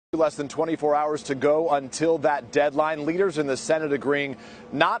Less than 24 hours to go until that deadline. Leaders in the Senate agreeing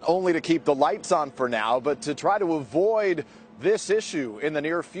not only to keep the lights on for now, but to try to avoid this issue in the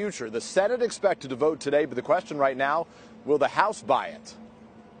near future. The Senate expected to vote today, but the question right now, will the House buy it?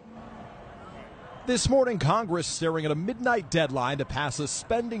 This morning, Congress staring at a midnight deadline to pass a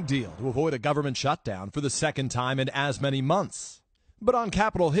spending deal to avoid a government shutdown for the second time in as many months. But on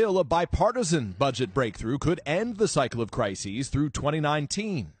Capitol Hill, a bipartisan budget breakthrough could end the cycle of crises through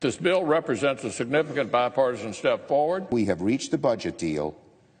 2019. This bill represents a significant bipartisan step forward. We have reached a budget deal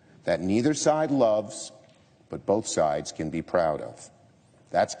that neither side loves, but both sides can be proud of.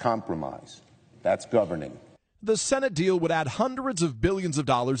 That's compromise. That's governing. The Senate deal would add hundreds of billions of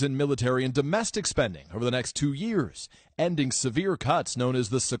dollars in military and domestic spending over the next 2 years, ending severe cuts known as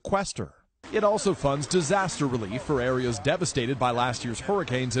the sequester. It also funds disaster relief for areas devastated by last year's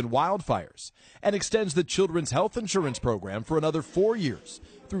hurricanes and wildfires, and extends the Children's Health Insurance Program for another 4 years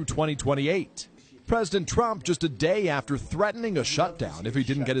through 2028. President Trump, just a day after threatening a shutdown if he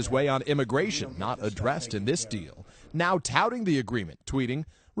didn't get his way on immigration, not addressed in this deal, now touting the agreement, tweeting,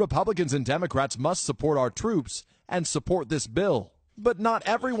 "Republicans and Democrats must support our troops and support this bill." But not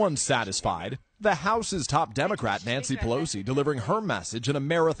everyone's satisfied. The House's top Democrat, Nancy Pelosi, delivering her message in a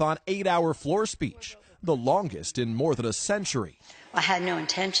marathon 8-hour floor speech, the longest in more than a century. I had no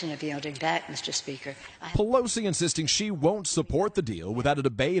intention of yielding back, Mr. Speaker. Pelosi insisting she won't support the deal without a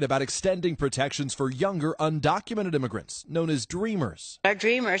debate about extending protections for younger, undocumented immigrants, known as dreamers. Our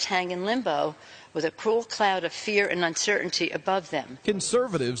dreamers hang in limbo with a cruel cloud of fear and uncertainty above them.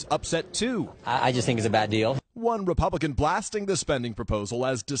 Conservatives upset too. I just think it's a bad deal. One Republican blasting the spending proposal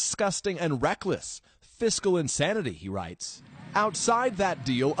as disgusting and reckless. Fiscal insanity, he writes. Outside that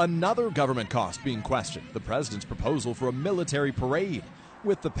deal, another government cost being questioned, the president's proposal for a military parade,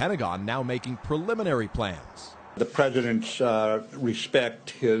 with the Pentagon now making preliminary plans. The president's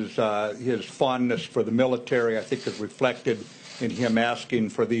respect, his fondness for the military, I think is reflected in him asking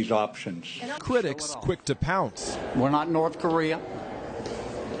for these options. Critics quick to pounce. We're not North Korea.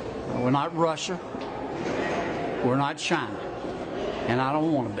 We're not Russia. We're not China. And I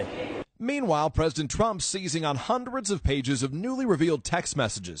don't want to be. Meanwhile, President Trump seizing on hundreds of pages of newly revealed text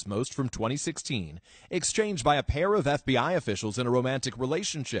messages, most from 2016, exchanged by a pair of FBI officials in a romantic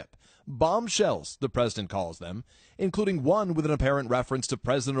relationship. Bombshells, the president calls them, including one with an apparent reference to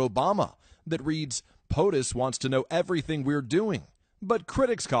President Obama that reads, "POTUS wants to know everything we're doing." But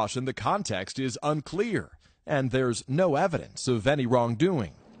critics caution the context is unclear, and there's no evidence of any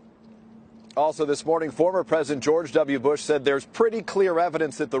wrongdoing. Also this morning, former President George W. Bush said there's pretty clear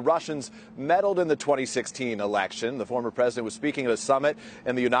evidence that the Russians meddled in the 2016 election. The former president was speaking at a summit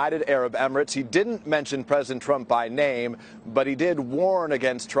in the United Arab Emirates. He didn't mention President Trump by name, but he did warn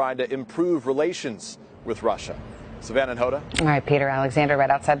against trying to improve relations with Russia. Savannah and Hoda. All right, Peter Alexander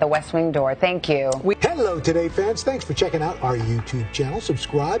right outside the West Wing door. Thank you. Hello, Today fans. Thanks for checking out our YouTube channel.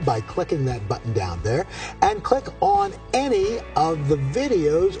 Subscribe by clicking that button down there and click on any of the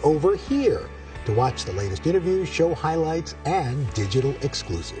videos over here to watch the latest interviews, show highlights, and digital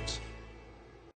exclusives.